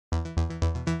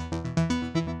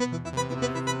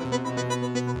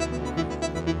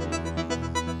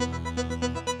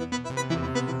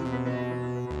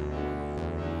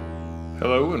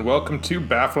Hello and welcome to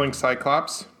Baffling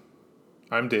Cyclops.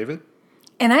 I'm David.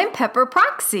 And I'm Pepper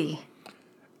Proxy.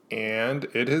 And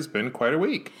it has been quite a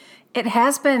week. It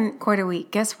has been quite a week.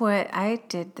 Guess what I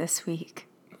did this week?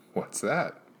 What's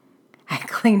that? I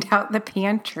cleaned out the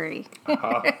pantry.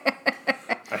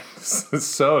 It's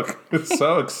so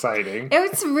exciting.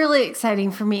 It was really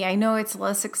exciting for me. I know it's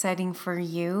less exciting for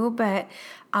you, but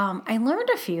I learned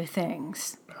a few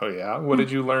things. Oh, yeah? What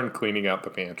did you learn cleaning out the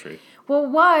pantry? Well,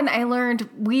 one, I learned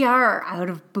we are out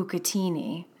of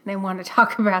bucatini, and I want to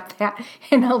talk about that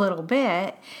in a little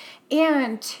bit.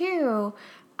 And two,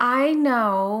 I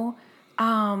know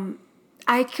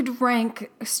I could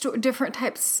rank different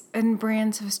types and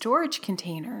brands of storage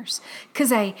containers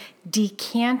because I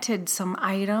decanted some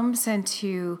items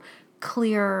into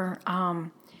clear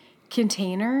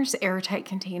containers, airtight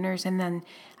containers, and then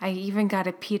I even got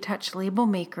a P-Touch label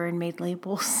maker and made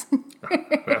labels.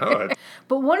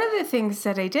 But one of the things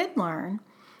that I did learn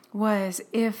was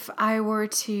if I were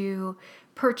to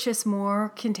purchase more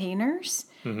containers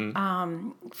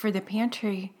for the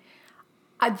pantry,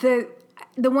 the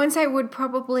ones I would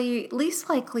probably least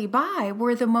likely buy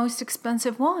were the most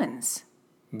expensive ones.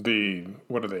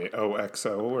 What are they,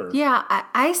 OXO? Or? Yeah,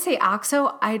 I say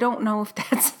OXO. I don't know if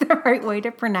that's the right way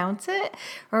to pronounce it.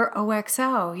 Or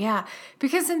OXO, yeah.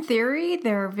 Because in theory,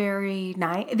 they're very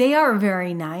nice. They are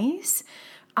very nice.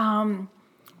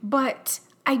 But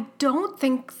I don't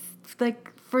think,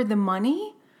 like, for the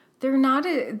money, they're not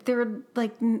as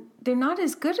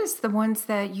good as the ones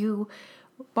that you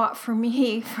bought for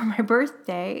me for my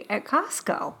birthday at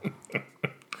Costco.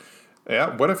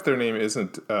 Yeah, what if their name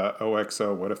isn't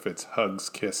OXO? What if it's Hugs,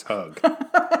 Kiss, Hug?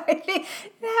 I think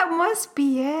that must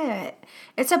be it.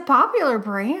 It's a popular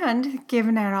brand,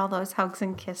 giving out all those hugs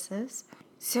and kisses.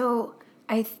 So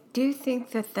I do think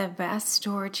that the best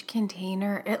storage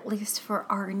container, at least for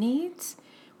our needs,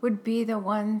 would be the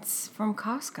ones from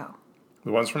Costco.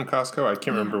 The ones from Costco? I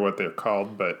can't remember what they're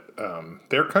called, but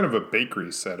they're kind of a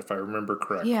bakery set, if I remember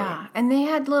correctly. Yeah, and they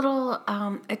had little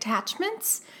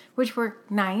attachments, which were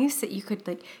nice, that you could,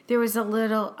 like, there was a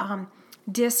little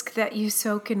disc that you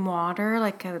soak in water,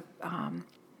 like a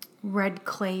red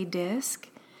clay disc,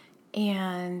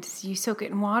 and you soak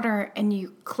it in water, and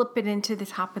you clip it into the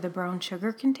top of the brown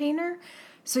sugar container,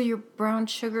 so your brown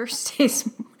sugar stays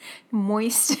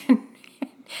moist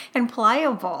and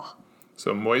pliable.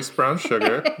 So moist brown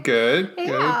sugar, good,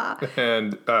 Yeah. good.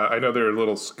 And I know there are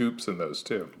little scoops in those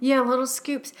too. Yeah, little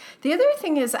scoops. The other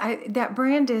thing is that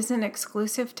brand isn't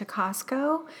exclusive to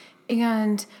Costco,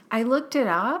 and I looked it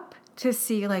up to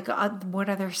see like what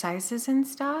other sizes and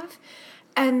stuff.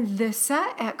 And the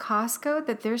set at Costco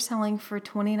that they're selling for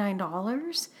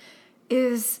 $29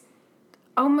 is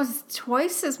almost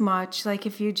twice as much like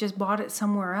if you just bought it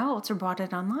somewhere else or bought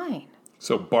it online.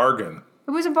 So bargain.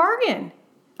 It was a bargain.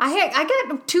 I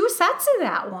got 2 sets of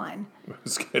that one.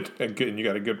 It's good. And you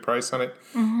got a good price on it.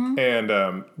 Mm-hmm.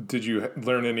 And did you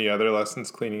learn any other lessons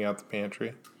cleaning out the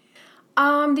pantry?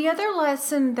 The other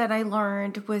lesson that I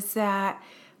learned was that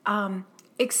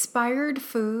expired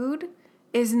food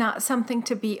is not something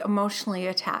to be emotionally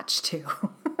attached to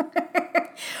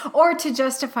or to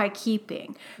justify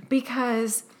keeping.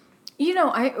 Because,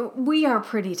 we are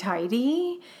pretty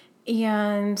tidy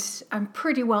and I'm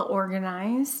pretty well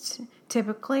organized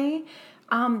typically.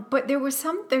 But there's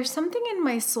something in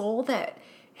my soul that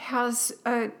has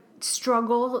a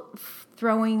struggle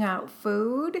throwing out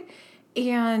food.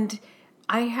 And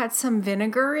I had some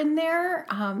vinegar in there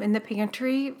in the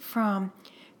pantry from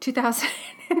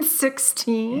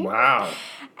 2016. Wow.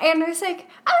 And I was like,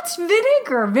 oh, it's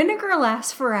vinegar. Vinegar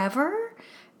lasts forever.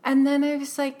 And then I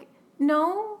was like,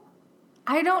 no,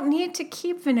 I don't need to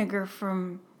keep vinegar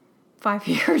from 5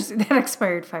 years. That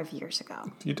expired 5 years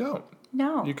ago. You don't.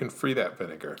 No. You can free that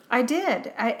vinegar. I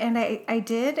did. I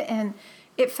did, and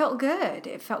it felt good.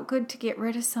 It felt good to get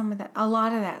rid of a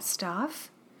lot of that stuff,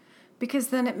 because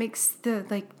then it makes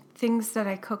the things that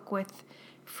I cook with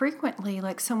frequently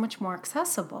so much more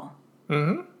accessible.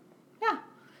 Mm-hmm. Yeah.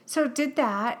 So did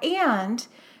that, and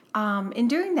in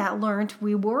doing that, learned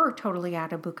we were totally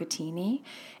out of bucatini,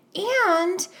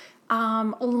 and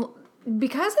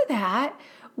because of that,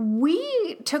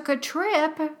 we took a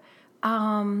trip.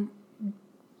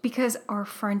 Because our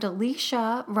friend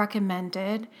Alicia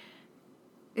recommended,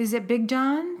 is it Big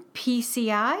John?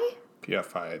 PCI?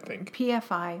 PFI, I think.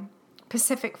 PFI,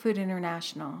 Pacific Food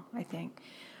International, I think.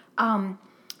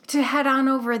 To head on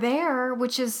over there,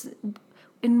 which is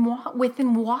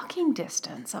within walking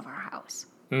distance of our house.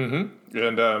 Mm-hmm.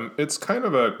 And it's kind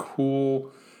of a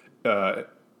cool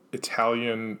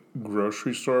Italian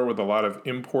grocery store with a lot of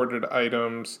imported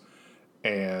items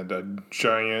and a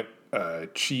giant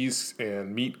cheese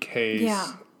and meat case.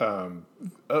 Yeah.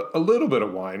 A little bit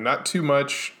of wine, not too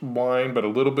much wine, but a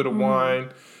little bit of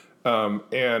wine.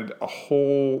 And a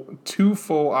whole 2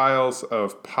 full aisles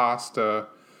of pasta,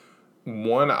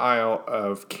 1 aisle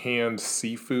of canned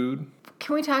seafood.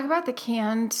 Can we talk about the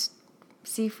canned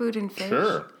seafood and fish?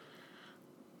 Sure.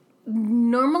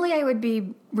 Normally, I would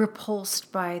be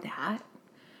repulsed by that.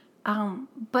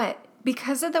 But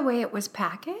because of the way it was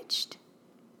packaged,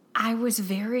 I was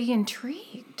very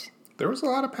intrigued. There was a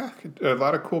lot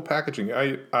of cool packaging.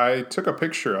 I took a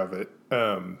picture of it,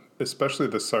 especially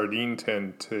the sardine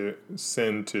tin to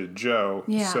send to Joe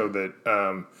so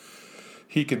that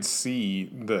he could see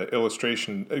the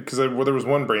illustration. Because there was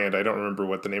one brand, I don't remember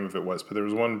what the name of it was, but there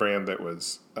was one brand that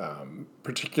was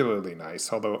particularly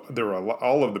nice. Although there were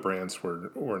all of the brands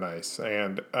were nice,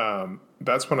 and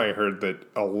that's when I heard that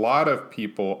a lot of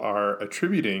people are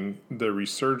attributing the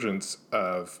resurgence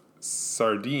of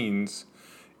sardines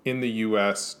in the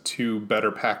U.S. to better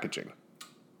packaging.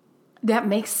 That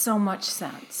makes so much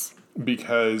sense.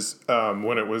 Because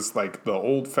when it was like the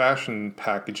old-fashioned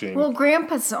packaging... Well,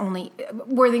 Grandpa's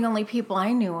were the only people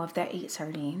I knew of that ate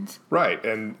sardines. Right,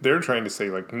 and they're trying to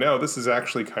say, like, no, this is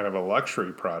actually kind of a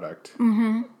luxury product.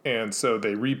 Mm-hmm. And so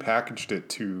they repackaged it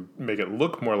to make it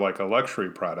look more like a luxury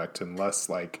product and less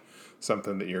like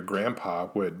something that your grandpa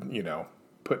would,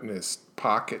 put in his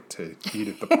pocket to eat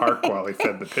at the park while he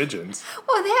fed the pigeons.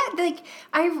 Well,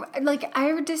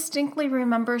 I distinctly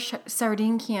remember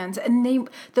sardine cans, and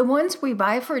the ones we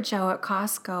buy for Joe at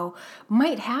Costco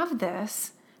might have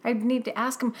this. I'd need to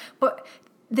ask him, but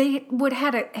they would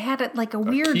had it like a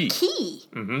weird key.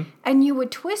 Mm-hmm. And you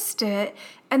would twist it,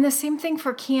 and the same thing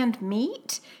for canned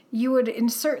meat. You would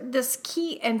insert this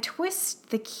key and twist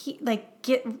the key,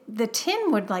 get the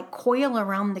tin would coil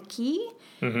around the key.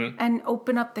 Mm-hmm. And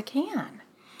open up the can.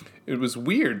 It was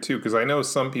weird too, because I know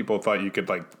some people thought you could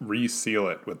reseal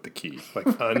it with the key,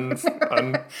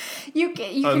 you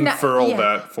unfurl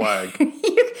that flag.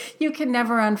 You can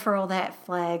never unfurl that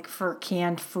flag for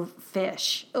canned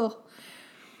fish. Oh,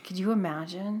 could you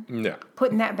imagine? No.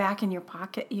 Putting that back in your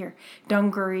pocket, your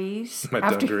dungarees.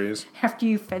 Dungarees. After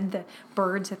you fed the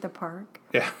birds at the park.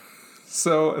 Yeah.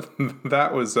 So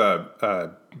that was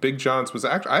Big John's was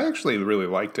I actually really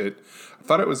liked it. I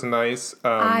thought it was nice.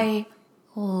 I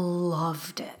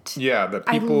loved it. Yeah, the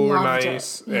people were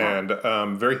nice and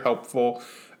very helpful.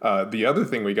 The other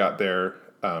thing we got there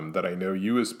that I know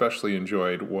you especially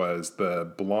enjoyed was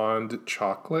the blonde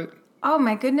chocolate. Oh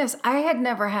my goodness, I had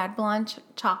never had blonde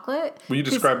chocolate. Will you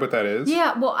describe what that is?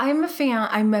 Yeah, well, I'm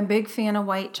a big fan of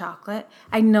white chocolate.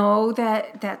 I know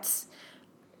that's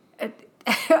a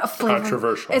flavor.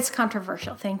 Controversial. It's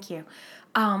controversial, thank you.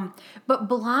 But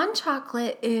blonde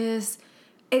chocolate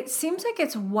it seems like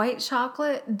it's white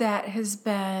chocolate that has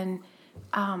been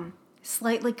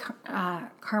slightly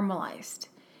caramelized.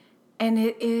 And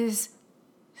it is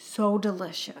so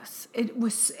delicious.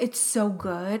 It's so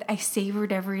good. I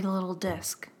savored every little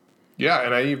disc. Yeah,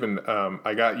 and I even,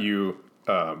 I got you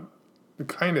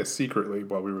kind of secretly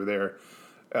while we were there,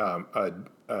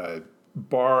 a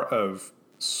bar of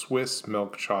Swiss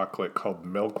milk chocolate called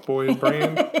Milk Boy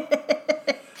brand.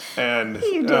 And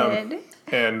you did.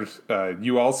 And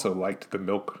you also liked the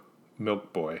Milk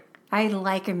Boy. I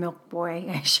like a Milk Boy.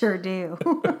 I sure do.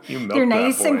 They're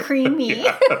nice and creamy.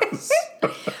 Yes.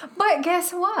 But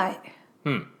guess what?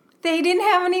 They didn't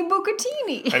have any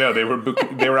bucatini. I know they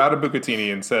were out of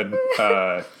bucatini and said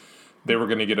they were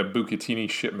going to get a bucatini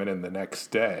shipment in the next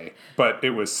day. But it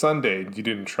was Sunday. You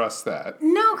didn't trust that.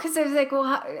 No, because I was like,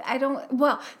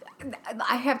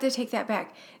 I have to take that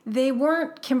back. They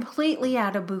weren't completely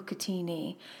out of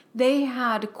bucatini. They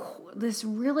had this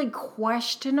really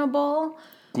questionable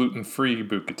gluten-free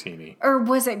bucatini. Or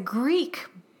was it Greek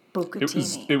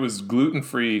bucatini? It was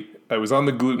gluten-free. It was on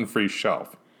the gluten-free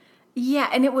shelf. Yeah,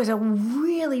 and it was a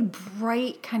really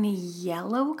bright kind of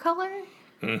yellow color.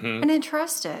 Mm-hmm. I didn't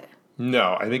trust it.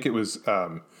 No, I think it was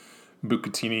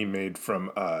bucatini made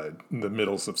from the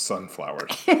middles of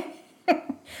sunflowers.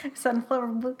 Sunflower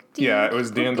bucatini. Yeah, it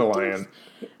was dandelion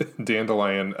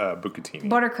bucatini.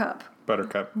 Buttercup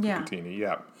bucatini,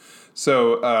 yeah.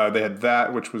 So they had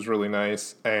that, which was really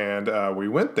nice, and we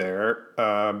went there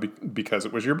because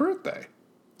it was your birthday.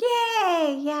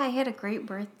 Yay! Yeah, I had a great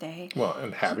birthday. Well,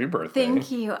 and happy birthday.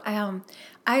 Thank you.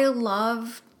 I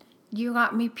love, you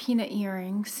got me peanut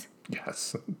earrings.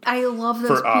 Yes. I love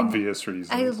those. For obvious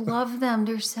reasons. I love them.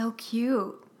 They're so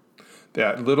cute.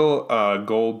 Yeah, little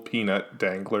gold peanut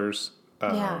danglers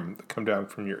that come down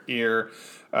from your ear.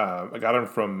 I got them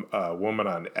from a woman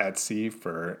on Etsy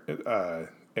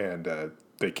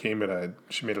they came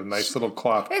she made a nice little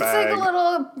cloth bag. It's like a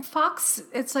little fox.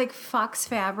 It's like fox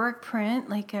fabric print,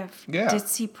 like a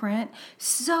ditzy print.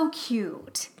 So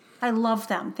cute. I love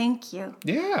them. Thank you.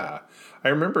 Yeah. I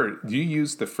remember you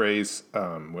used the phrase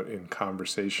in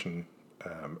conversation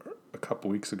a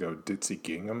couple weeks ago, ditzy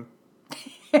gingham.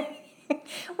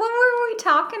 What were we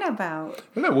talking about?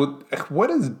 No, well, what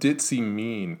does ditzy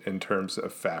mean in terms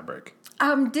of fabric?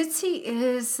 Ditzy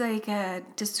is like a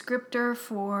descriptor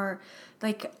for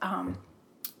like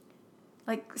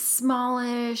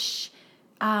smallish,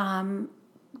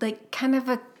 like kind of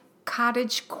a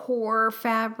cottage core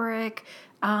fabric,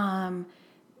 like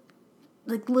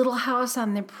Little House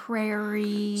on the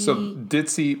Prairie. So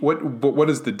ditzy, what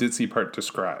does the ditzy part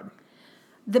describe?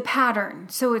 The pattern.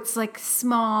 So it's like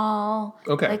small.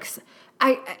 Okay. Like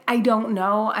I don't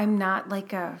know. I'm not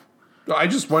like a I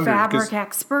just wondered fabric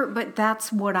expert, but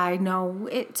that's what I know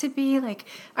it to be, like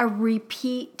a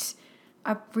repeat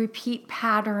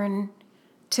pattern,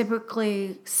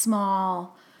 typically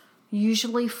small,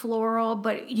 usually floral,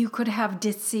 but you could have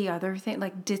ditzy other things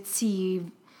like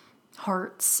ditzy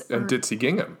hearts and ditzy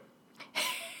gingham.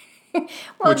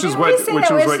 Well, which was what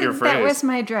your phrase. That was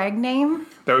my drag name.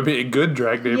 That would be a good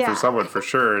drag name for someone for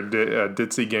sure.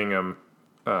 Ditzy gingham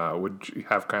would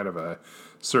have kind of a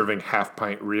serving half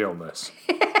pint realness.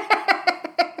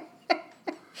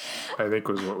 I think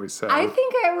was what we said. I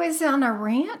think I was on a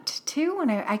rant too, and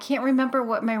I can't remember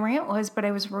what my rant was, but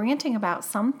I was ranting about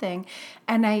something,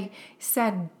 and I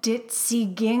said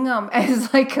ditzy gingham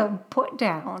as like a put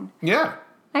down. Yeah.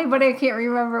 But I can't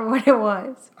remember what it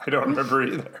was. I don't remember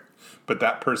either. But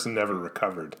that person never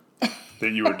recovered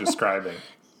that you were describing.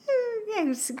 I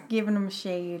was giving them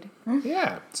shade.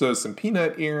 Yeah. So some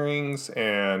peanut earrings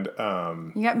and...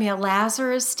 you got me a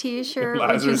Lazarus t-shirt,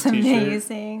 which is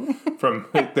amazing.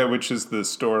 Which is the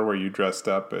store where you dressed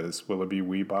up as Willoughby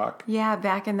Weebach. Yeah,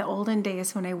 back in the olden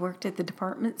days when I worked at the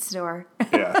department store.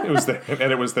 Yeah,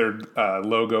 it was their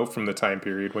logo from the time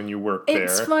period when you worked there.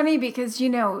 It's funny because,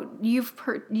 you've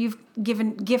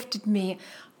gifted me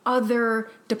other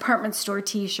department store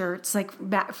T-shirts, like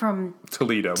back from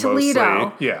Toledo. Mostly.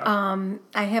 Yeah.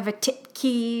 I have a Tip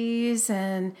Keys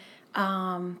and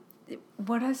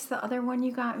what is the other one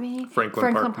you got me?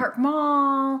 Franklin Park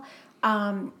Mall,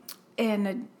 and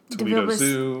a Toledo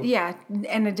Zoo. Yeah,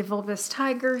 and a DeVilbiss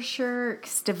Tiger shirt.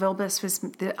 'Cause DeVilbiss was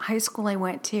the high school I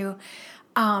went to.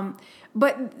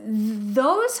 But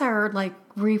those are like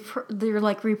they're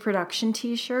like reproduction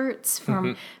T-shirts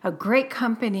from a great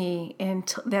company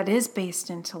that is based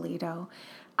in Toledo.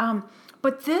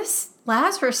 But this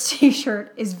Lazarus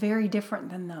T-shirt is very different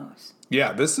than those.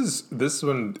 Yeah, this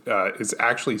one is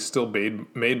actually still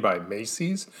made by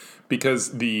Macy's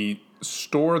because the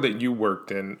store that you worked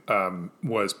in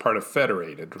was part of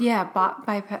Federated. Yeah, bought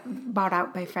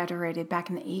out by Federated back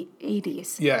in the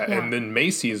 80s. Yeah, and then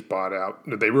Macy's bought out.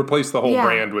 They replaced the whole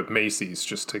brand with Macy's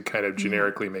just to kind of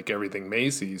generically make everything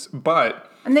Macy's.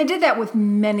 And they did that with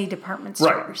many department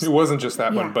stores. Right. It wasn't just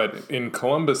that one, but in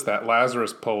Columbus, that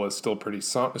Lazarus pull is still pretty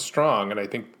strong, and I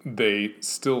think they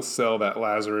still sell that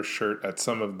Lazarus shirt at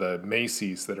some of the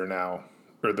Macy's that are now...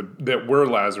 that were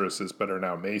Lazarus's but are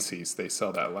now Macy's. They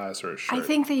sell that Lazarus shirt. I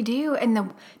think they do. And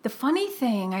the funny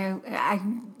thing,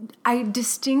 I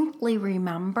distinctly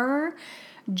remember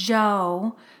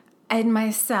Joe and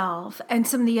myself and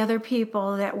some of the other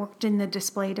people that worked in the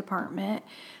display department.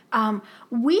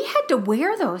 We had to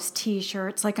wear those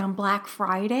T-shirts like on Black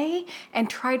Friday and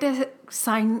try to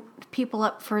sign people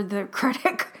up for the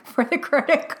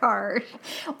credit card,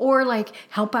 or like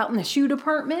help out in the shoe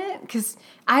department because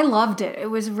I loved it. It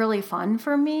was really fun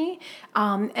for me.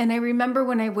 And I remember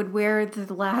when I would wear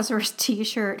the Lazarus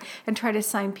T-shirt and try to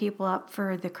sign people up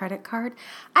for the credit card,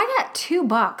 I got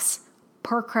 $2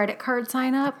 per credit card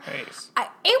sign up. Nice.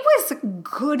 It was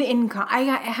good income. I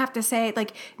have to say,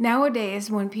 like nowadays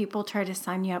when people try to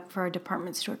sign you up for a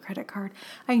department store credit card,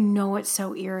 I know it's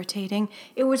so irritating.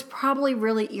 It was probably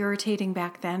really irritating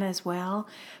back then as well.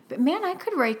 But man, I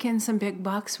could rake in some big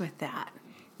bucks with that.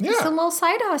 Yeah. It's a little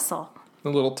side hustle. A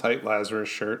little tight Lazarus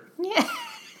shirt. Yeah.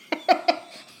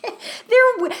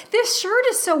 This shirt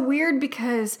is so weird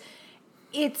because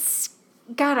it's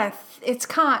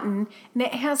cotton and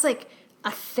it has like a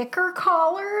thicker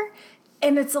collar,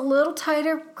 and it's a little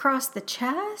tighter across the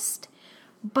chest,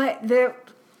 but the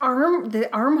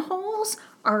armholes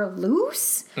are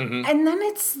loose, and then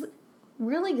it's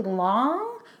really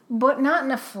long, but not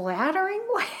in a flattering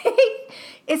way.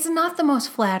 It's not the most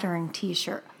flattering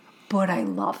T-shirt, but I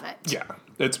love it. Yeah,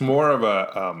 it's more of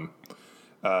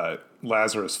a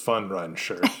Lazarus fun run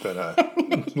shirt than a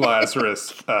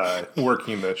Lazarus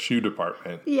working the shoe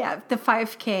department. Yeah, the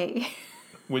 5K.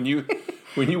 When you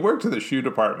worked at the shoe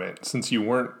department, since you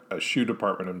weren't a shoe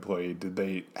department employee, did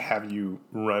they have you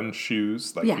run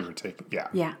shoes like you were taking? Yeah.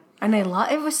 Yeah. And it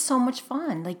was so much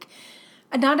fun. Like,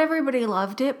 not everybody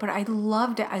loved it, but I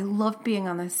loved it. I loved being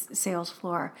on the sales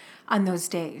floor on those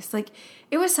days. Like,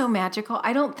 it was so magical.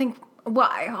 I don't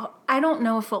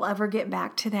know if we'll ever get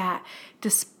back to that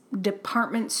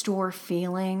department store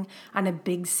feeling on a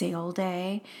big sale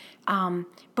day.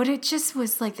 But it just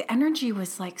was like, the energy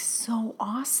was like so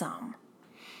awesome.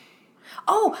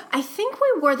 Oh, I think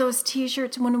we wore those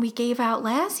t-shirts when we gave out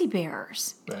Lassie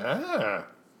Bears. Ah.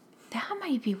 That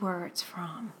might be where it's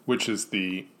from. Which is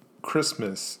the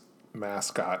Christmas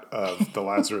mascot of the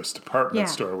Lazarus department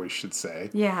store, we should say.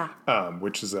 Yeah.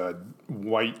 Which is a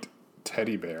white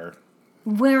teddy bear.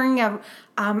 Wearing a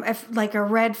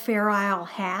red Fair Isle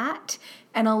hat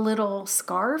and a little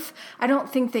scarf. I don't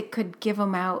think they could give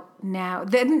them out now.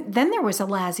 Then there was a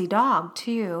Lassie dog,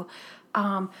 too.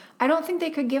 I don't think they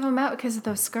could give them out because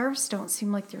those scarves don't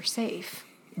seem like they're safe.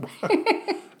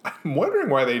 I'm wondering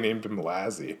why they named him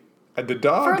Lassie. The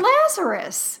dog... For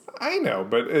Lazarus. I know,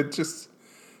 but it just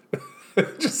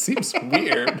seems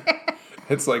weird.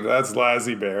 It's like, that's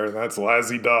Lassie Bear, and that's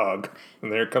Lassie Dog. And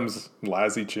there comes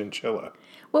Lassie Chinchilla.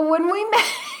 Well, when we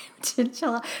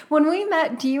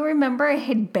met, do you remember I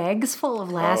had bags full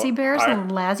of Lassie Bears and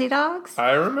Lassie Dogs?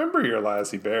 I remember your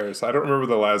Lassie Bears. I don't remember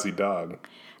the Lassie Dog.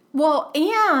 Well,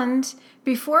 and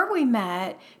before we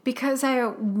met, because I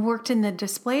worked in the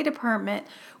display department,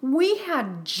 we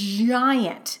had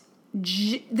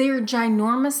they're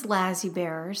ginormous Lassie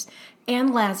Bears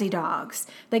and Lassie Dogs,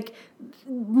 like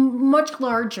much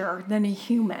larger than a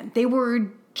human. They were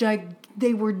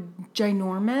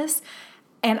ginormous,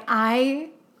 and I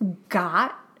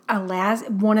got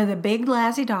one of the big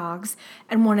Lassie Dogs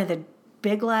and one of the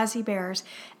big Lassie Bears,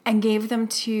 and gave them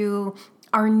to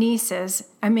our nieces,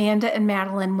 Amanda and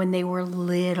Madeline, when they were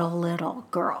little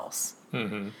girls.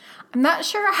 Mm-hmm. I'm not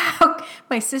sure how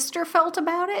my sister felt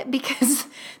about it because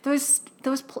those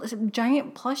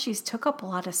giant plushies took up a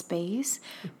lot of space.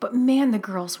 But man, the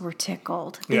girls were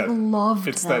tickled. They loved them.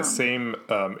 It's that same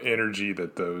energy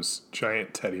that those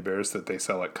giant teddy bears that they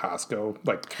sell at Costco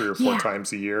like 3 or 4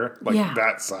 times a year,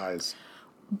 that size.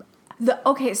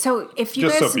 So if you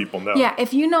so people know,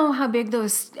 if you know how big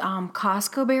those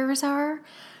Costco bears are,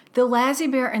 the Lassie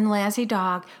Bear and Lassie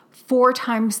Dog 4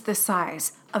 times the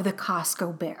size of the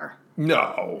Costco bear.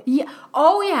 No. Yeah.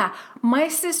 Oh, yeah. My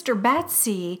sister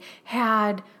Betsy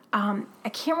had, I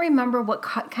can't remember what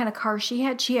kind of car she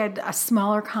had. She had a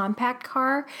smaller compact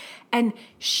car, and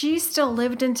she still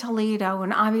lived in Toledo,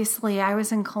 and obviously I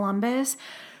was in Columbus.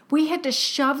 We had to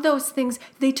shove those things.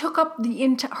 They took up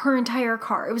her entire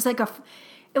car. It was like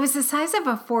it was the size of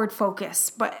a Ford Focus,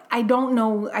 but I don't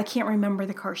know. I can't remember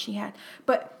the car she had,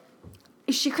 but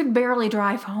she could barely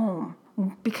drive home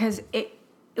because it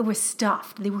was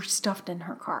stuffed. They were stuffed in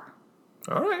her car.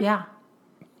 All right. Yeah.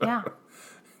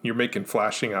 You're making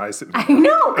flashing eyes at me. I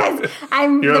know, because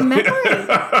I'm the memory.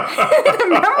 The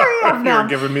memory of them. You're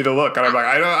giving me the look, and I'm like,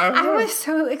 I don't know. I was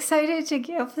so excited to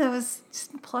give those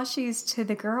plushies to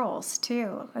the girls,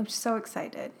 too. I'm so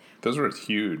excited. Those were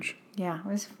huge. Yeah, it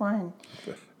was fun.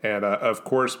 And, of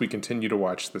course, we continue to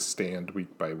watch The Stand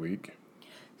week by week.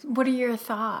 What are your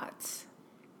thoughts?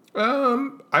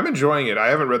 I'm enjoying it. I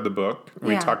haven't read the book.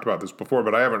 We talked about this before,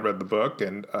 but I haven't read the book,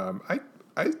 and I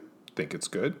think it's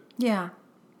good. Yeah.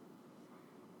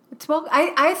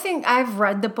 I think I've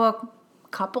read the book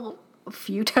a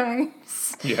few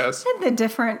times. Yes. And the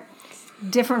different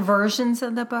versions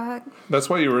of the book. That's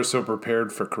why you were so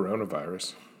prepared for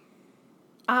coronavirus.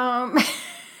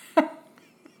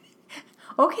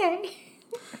 Okay.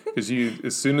 Because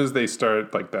as soon as they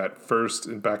started like that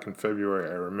back in February,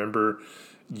 I remember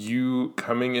you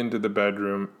coming into the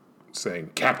bedroom saying,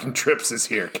 "Captain Trips is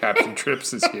here. Captain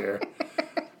Trips is here."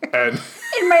 And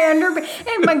in my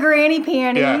in my granny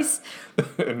panties.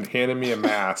 Yeah. And handing me a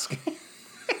mask.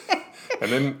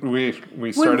 And then we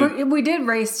started. We did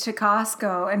race to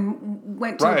Costco and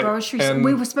went to the grocery store.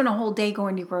 We spent a whole day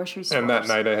going to grocery stores. And that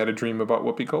night I had a dream about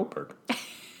Whoopi Goldberg.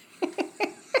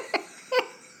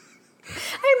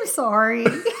 I'm sorry.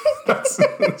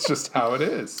 That's just how it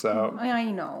is. So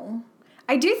I know.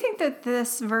 I do think that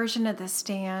this version of The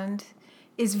Stand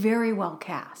is very well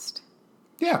cast.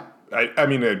 Yeah. I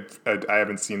mean, I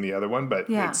haven't seen the other one, but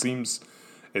it seems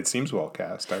well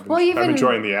cast. I'm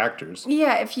enjoying the actors.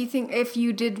 Yeah, if you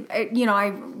did,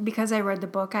 because I read the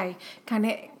book, I kind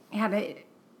of had an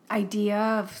idea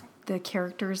of the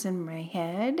characters in my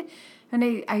head, and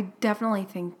I definitely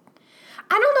think,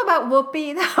 I don't know about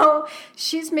Whoopi though.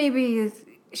 She's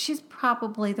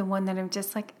probably the one that I'm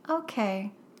just like,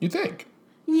 okay. You think?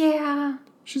 Yeah.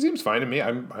 She seems fine to me.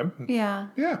 I don't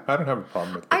have a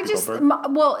problem with Whoopi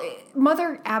Goldberg.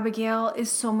 Mother Abigail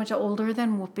is so much older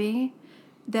than Whoopi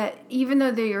that even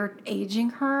though they are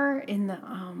aging her in the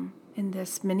in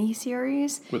this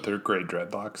miniseries with her gray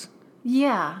dreadlocks.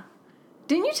 Yeah.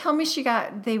 Didn't you tell me she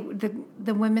got the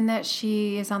women that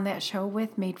she is on that show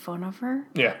with made fun of her?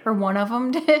 Yeah. Or one of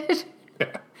them did?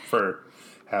 Yeah, for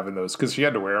having those, because she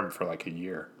had to wear them for like a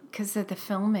year. Because the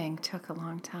filming took a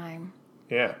long time.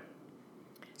 Yeah.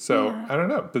 So, I don't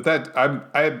know. But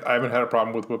I haven't had a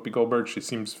problem with Whoopi Goldberg. She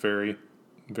seems very,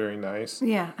 very nice.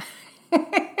 Yeah.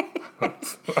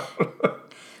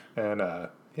 And,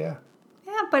 yeah.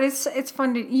 Yeah, but it's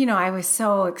fun to, I was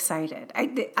so excited.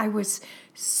 I was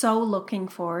so looking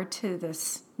forward to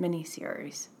this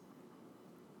miniseries.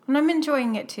 And I'm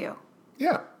enjoying it too.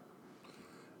 Yeah.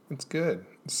 It's good.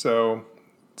 So,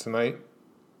 tonight,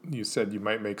 you said you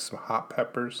might make some hot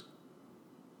peppers.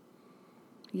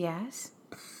 Yes.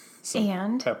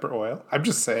 And pepper oil. I'm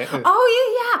just saying.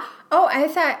 Oh yeah. Oh, I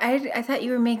thought you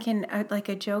were making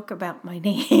a joke about my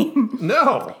name.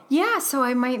 No. Yeah, so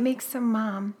I might make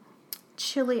some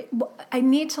chili. I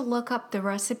need to look up the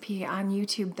recipe on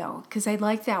YouTube though, because I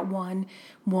like that one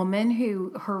woman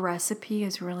who her recipe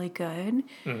is really good.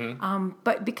 Mm-hmm.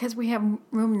 But because we have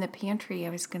room in the pantry,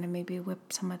 I was gonna maybe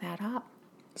whip some of that up.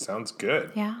 Sounds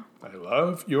good. Yeah. I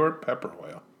love your pepper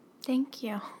oil. Thank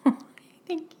you.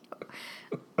 Thank you.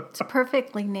 It's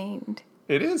perfectly named.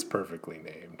 It is perfectly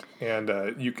named.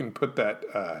 And you can put that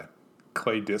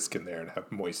clay disc in there and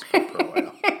have moist pepper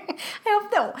oil.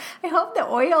 I hope the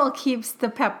oil keeps the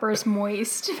peppers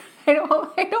moist.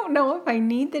 I don't know if I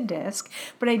need the disc,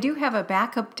 but I do have a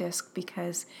backup disc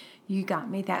because you got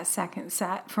me that second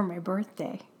set for my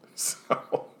birthday.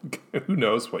 So who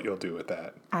knows what you'll do with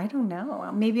that? I don't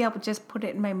know. Maybe I'll just put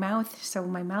it in my mouth so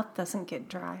my mouth doesn't get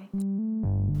dry.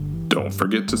 Don't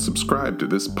forget to subscribe to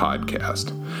this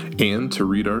podcast. And to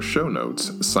read our show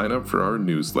notes, sign up for our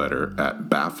newsletter at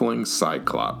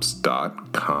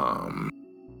bafflingcyclops.com.